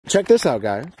check this out,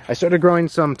 guys. I started growing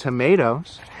some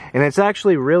tomatoes, and it's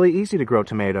actually really easy to grow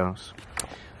tomatoes.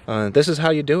 This is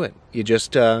how you do it. You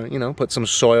just, you know, put some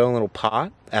soil in a little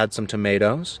pot, add some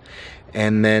tomatoes,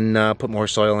 and then put more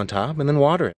soil on top, and then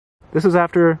water it. This is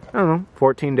after, I don't know,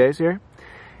 14 days here.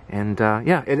 And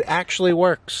yeah, it actually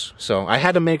works. So I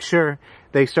had to make sure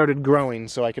they started growing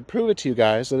so I could prove it to you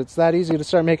guys that it's that easy to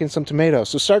start making some tomatoes.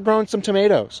 So start growing some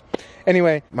tomatoes.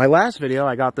 Anyway, my last video,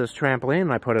 I got this trampoline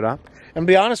and I put it up. And to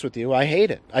be honest with you, I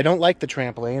hate it. I don't like the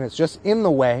trampoline. It's just in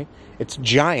the way. It's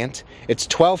giant. It's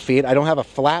 12 feet. I don't have a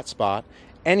flat spot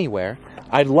anywhere.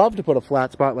 I'd love to put a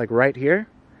flat spot like right here,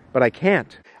 but I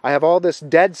can't. I have all this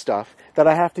dead stuff that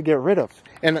I have to get rid of.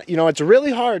 And, you know, it's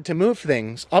really hard to move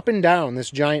things up and down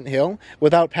this giant hill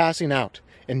without passing out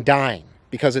and dying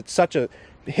because it's such a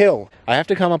hill. I have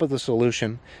to come up with a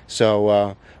solution.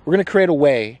 So we're going to create a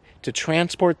way to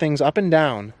transport things up and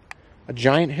down a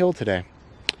giant hill today.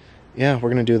 Yeah,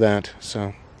 we're going to do that.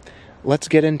 So let's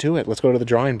get into it. Let's go to the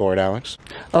drawing board, Alex.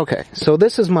 Okay, so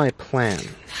this is my plan.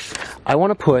 I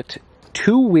want to put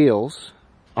 2 wheels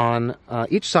on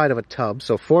each side of a tub,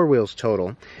 so 4 wheels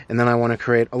total, and then I want to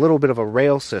create a little bit of a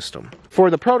rail system. For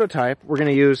the prototype, we're going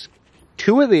to use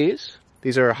 2 of these.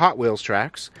 These are Hot Wheels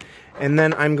tracks, and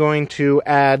then I'm going to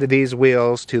add these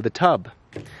wheels to the tub.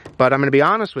 But I'm going to be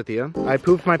honest with you, I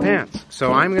pooped my pants,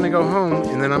 so I'm going to go home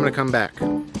and then I'm going to come back,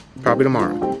 probably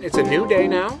tomorrow. It's a new day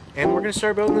now, and we're going to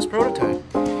start building this prototype.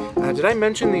 Did I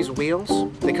mention these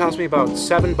wheels? They cost me about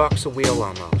 $7 a wheel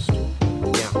almost.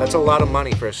 That's a lot of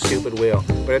money for a stupid wheel,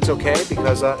 but it's okay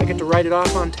because I get to write it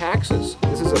off on taxes.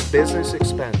 This is a business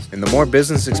expense. And the more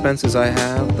business expenses I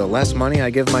have, the less money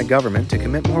I give my government to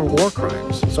commit more war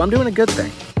crimes. So I'm doing a good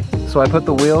thing. So I put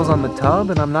the wheels on the tub,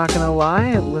 and I'm not gonna lie,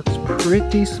 it looks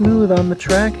pretty smooth on the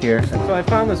track here. So I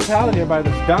found this pallet here by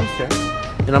this dumpster,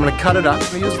 and I'm gonna cut it up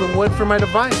and use the wood for my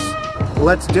device.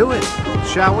 Let's do it,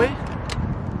 shall we?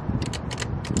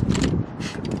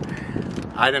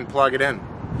 I didn't plug it in.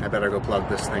 I better go plug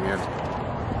this thing in.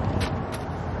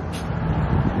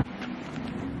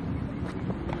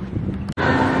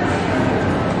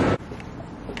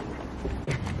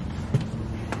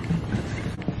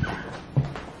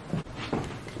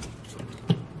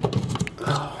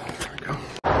 Oh, there we go.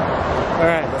 All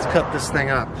right, let's cut this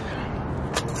thing up.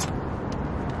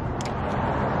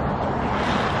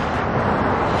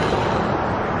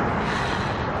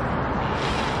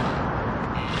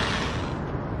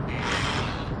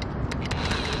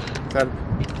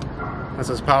 That's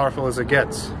as powerful as it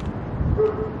gets.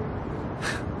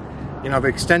 You know, the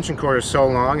extension cord is so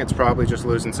long, it's probably just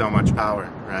losing so much power,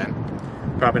 right?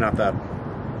 Probably not that.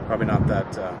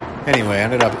 Anyway, I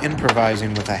ended up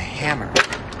improvising with a hammer.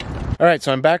 All right,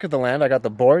 so I'm back at the land. I got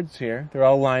the boards here. They're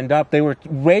all lined up. They were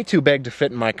way too big to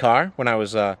fit in my car when I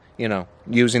was, you know,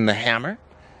 using the hammer.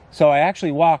 So I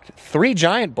actually walked 3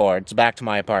 giant boards back to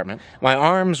my apartment. My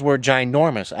arms were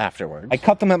ginormous afterwards. I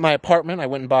cut them at my apartment. I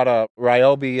went and bought a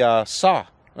Ryobi saw,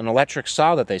 an electric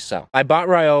saw that they sell. I bought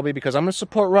Ryobi because I'm going to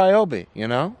support Ryobi, you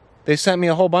know? They sent me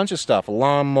a whole bunch of stuff, a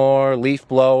lawnmower, leaf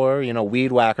blower, you know,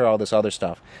 weed whacker, all this other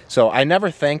stuff. So I never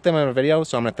thanked them in a video,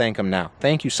 so I'm going to thank them now.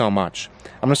 Thank you so much.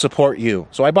 I'm going to support you.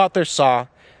 So I bought their saw,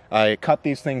 I cut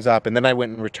these things up, and then I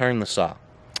went and returned the saw.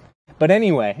 But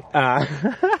anyway,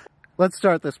 let's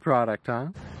start this product, huh?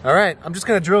 All right, I'm just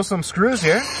gonna drill some screws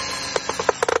here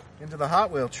into the Hot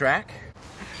Wheel track.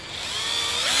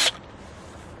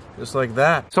 Just like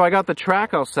that. So I got the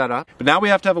track all set up, but now we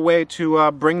have to have a way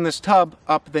to bring this tub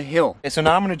up the hill. Okay, so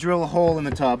now I'm gonna drill a hole in the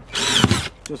tub,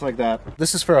 just like that.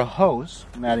 This is for a hose.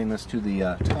 I'm adding this to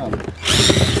the tub.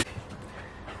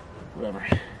 Whatever.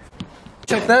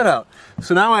 Check that out.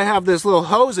 So now I have this little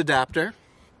hose adapter,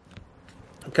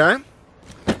 okay?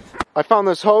 I found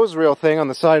this hose reel thing on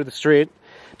the side of the street.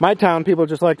 My town, people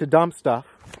just like to dump stuff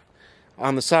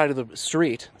on the side of the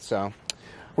street. So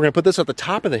we're gonna put this at the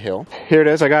top of the hill. Here it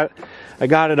is. I got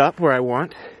it up where I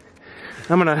want.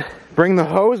 I'm gonna bring the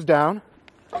hose down.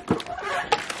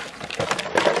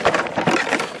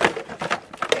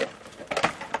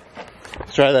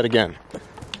 Let's try that again.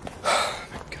 Oh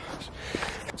my gosh.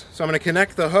 So I'm gonna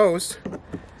connect the hose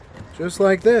just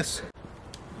like this.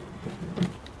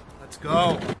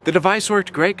 Go. The device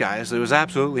worked great, guys. There was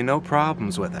absolutely no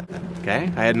problems with it,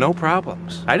 okay? I had no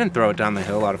problems. I didn't throw it down the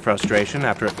hill out of frustration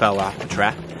after it fell off the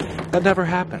track. That never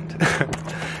happened.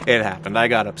 It happened. I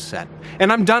got upset.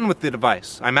 And I'm done with the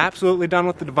device. I'm absolutely done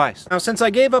with the device. Now, since I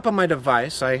gave up on my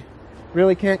device, I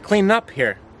really can't clean up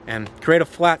here and create a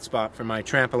flat spot for my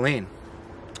trampoline.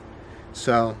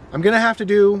 So, I'm gonna have to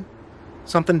do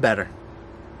something better.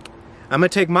 I'm gonna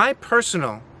take my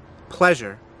personal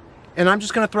pleasure and I'm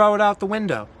just gonna throw it out the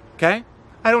window, okay?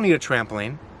 I don't need a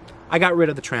trampoline. I got rid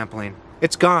of the trampoline.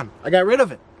 It's gone. I got rid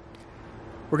of it.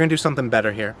 We're going to do something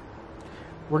better here.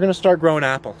 We're going to start growing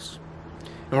apples.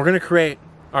 And we're going to create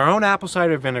our own apple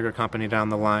cider vinegar company down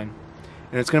the line.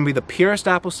 And it's going to be the purest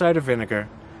apple cider vinegar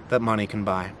that money can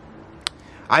buy.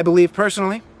 I believe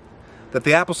personally that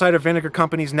the apple cider vinegar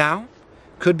companies now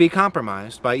could be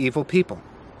compromised by evil people.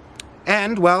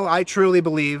 And, well, I truly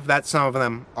believe that some of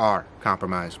them are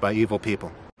compromised by evil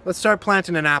people. Let's start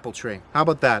planting an apple tree. How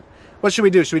about that? What should we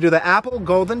do? Should we do the apple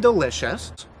golden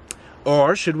delicious?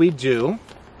 Or should we do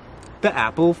the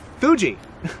apple Fuji?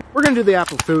 We're going to do the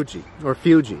apple Fuji, or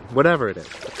Fuji, whatever it is.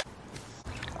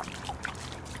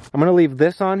 I'm going to leave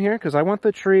this on here because I want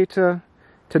the tree to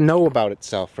know about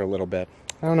itself for a little bit.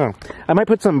 I don't know. I might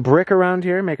put some brick around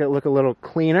here, make it look a little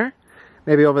cleaner.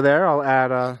 Maybe over there I'll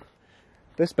add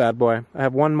this bad boy. I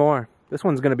have one more. This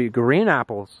one's going to be green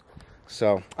apples.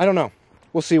 So, I don't know.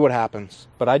 We'll see what happens.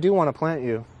 But I do want to plant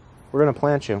you. We're going to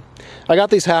plant you. I got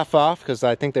these half off because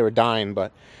I think they were dying,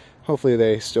 but hopefully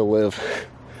they still live.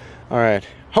 Alright.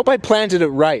 Hope I planted it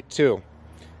right, too.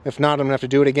 If not, I'm going to have to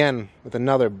do it again with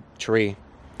another tree.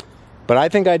 But I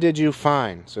think I did you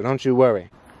fine, so don't you worry.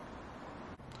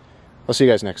 I'll see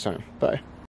you guys next time. Bye.